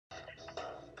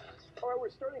All right,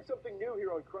 we're starting something new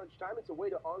here on Crunch Time. It's a way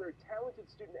to honor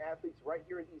talented student athletes right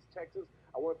here in East Texas.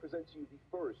 I want to present to you the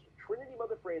first Trinity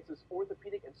Mother Francis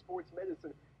Orthopedic and Sports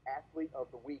Medicine Athlete of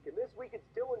the Week. And this week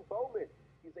it's Dylan Bowman.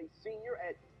 He's a senior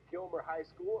at Gilmer High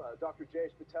School. Dr.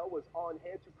 Jayesh Patel was on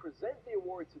hand to present the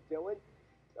award to Dylan.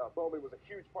 Bowman was a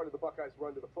huge part of the Buckeyes'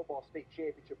 run to the football state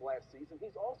championship last season.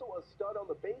 He's also a stud on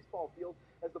the baseball field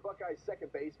as the Buckeyes'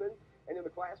 second baseman. And in the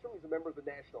classroom, he's a member of the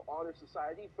National Honor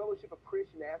Society, Fellowship of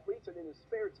Christian Athletes, and in his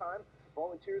spare time,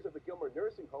 volunteers at the Gilmer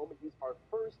Nursing Home. And he's our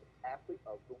first Athlete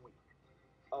of the Week.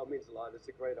 Oh, it means a lot. It's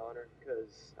a great honor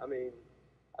because,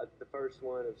 the first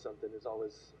one of something is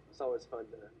always fun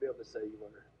to be able to say you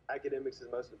were. Academics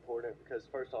is most important because,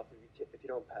 first off, if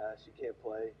you don't pass, you can't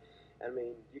play.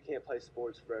 You can't play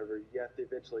sports forever. You have to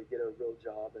eventually get a real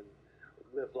job and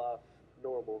live life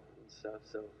normal and stuff.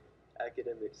 So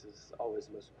academics is always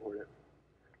most important.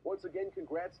 Once again,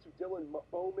 congrats to Dylan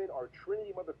Bowman, our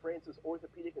Trinity Mother Francis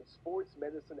Orthopedic and Sports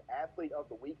Medicine Athlete of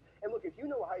the Week. And look, if you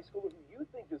know a high schooler who you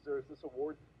think deserves this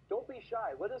award, don't be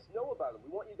shy. Let us know about them.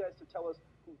 We want you guys to tell us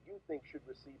who you think should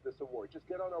receive this award. Just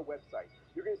get on our website.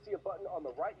 You're going to see a button on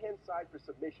the right-hand side for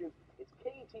submissions. It's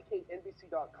KETK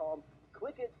NBC.com.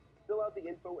 Click it, fill out the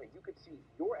info, and you can see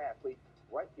your athlete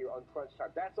right here on Crunch Time.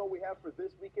 That's all we have for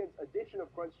this weekend's edition of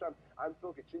Crunch Time. I'm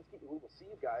Phil Kaczynski, and we will see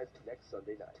you guys next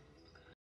Sunday night.